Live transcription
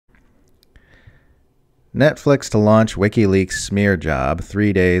Netflix to launch WikiLeaks smear job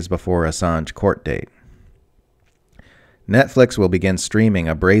 3 days before Assange court date. Netflix will begin streaming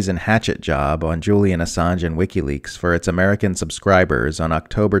a brazen hatchet job on Julian Assange and WikiLeaks for its American subscribers on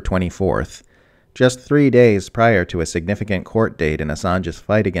October 24th, just 3 days prior to a significant court date in Assange's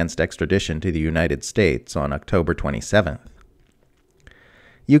fight against extradition to the United States on October 27th.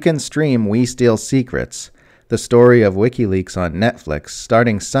 You can stream We Steal Secrets, the story of WikiLeaks on Netflix,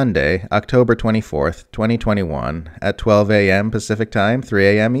 starting Sunday, October 24th, 2021, at 12 a.m. Pacific Time, 3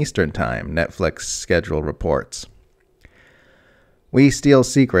 a.m. Eastern Time, Netflix schedule reports. We Steal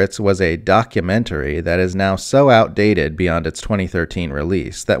Secrets was a documentary that is now so outdated beyond its 2013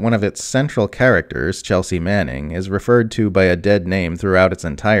 release that one of its central characters, Chelsea Manning, is referred to by a dead name throughout its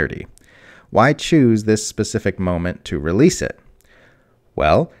entirety. Why choose this specific moment to release it?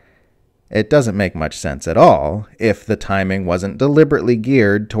 Well, it doesn't make much sense at all if the timing wasn't deliberately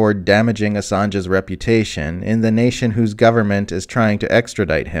geared toward damaging Assange's reputation in the nation whose government is trying to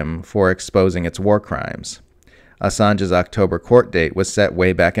extradite him for exposing its war crimes. Assange's October court date was set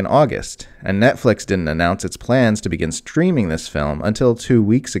way back in August, and Netflix didn't announce its plans to begin streaming this film until 2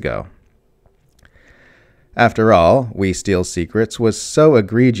 weeks ago. After all, We Steal Secrets was so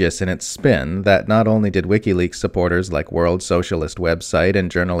egregious in its spin that not only did WikiLeaks supporters like World Socialist website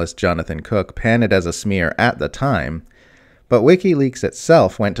and journalist Jonathan Cook pan it as a smear at the time, but WikiLeaks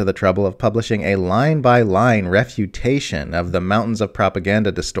itself went to the trouble of publishing a line-by-line refutation of the mountains of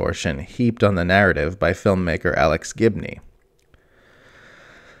propaganda distortion heaped on the narrative by filmmaker Alex Gibney.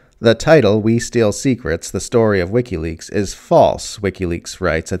 The title, We Steal Secrets, the story of WikiLeaks, is false, WikiLeaks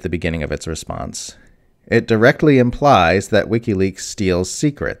writes at the beginning of its response. It directly implies that WikiLeaks steals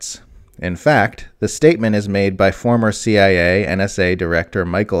secrets. In fact, the statement is made by former CIA NSA Director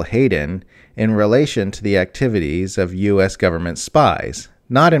Michael Hayden in relation to the activities of U.S. government spies,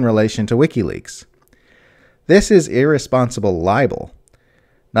 not in relation to WikiLeaks. This is irresponsible libel.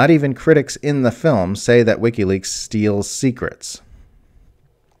 Not even critics in the film say that WikiLeaks steals secrets.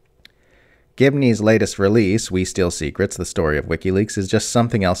 Gibney's latest release, We Steal Secrets, the story of WikiLeaks, is just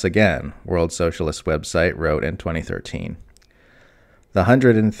something else again, World Socialist website wrote in 2013. The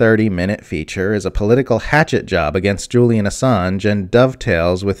 130-minute feature is a political hatchet job against Julian Assange and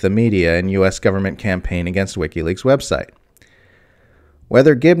dovetails with the media and U.S. government campaign against WikiLeaks' website.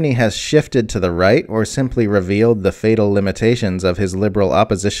 Whether Gibney has shifted to the right or simply revealed the fatal limitations of his liberal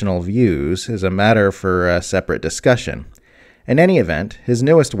oppositional views is a matter for a separate discussion. In any event, his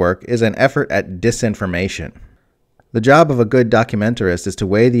newest work is an effort at disinformation. The job of a good documentarist is to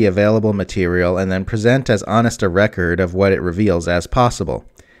weigh the available material and then present as honest a record of what it reveals as possible.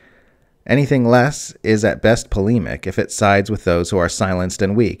 Anything less is at best polemic if it sides with those who are silenced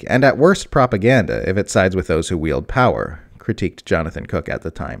and weak, and at worst propaganda if it sides with those who wield power, critiqued Jonathan Cook at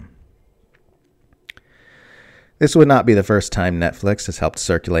the time. This would not be the first time Netflix has helped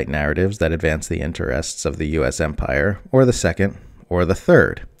circulate narratives that advance the interests of the U.S. empire, or the second, or the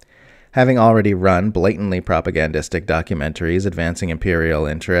third. Having already run blatantly propagandistic documentaries advancing imperial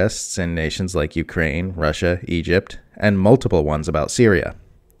interests in nations like Ukraine, Russia, Egypt, and multiple ones about Syria.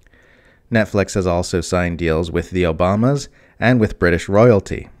 Netflix has also signed deals with the Obamas and with British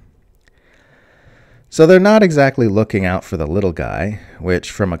royalty. So they're not exactly looking out for the little guy,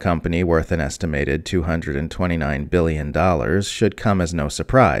 which from a company worth an estimated $229 billion should come as no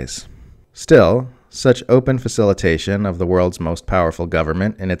surprise. Still, such open facilitation of the world's most powerful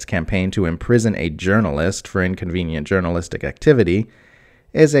government in its campaign to imprison a journalist for inconvenient journalistic activity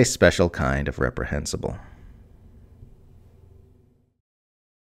is a special kind of reprehensible.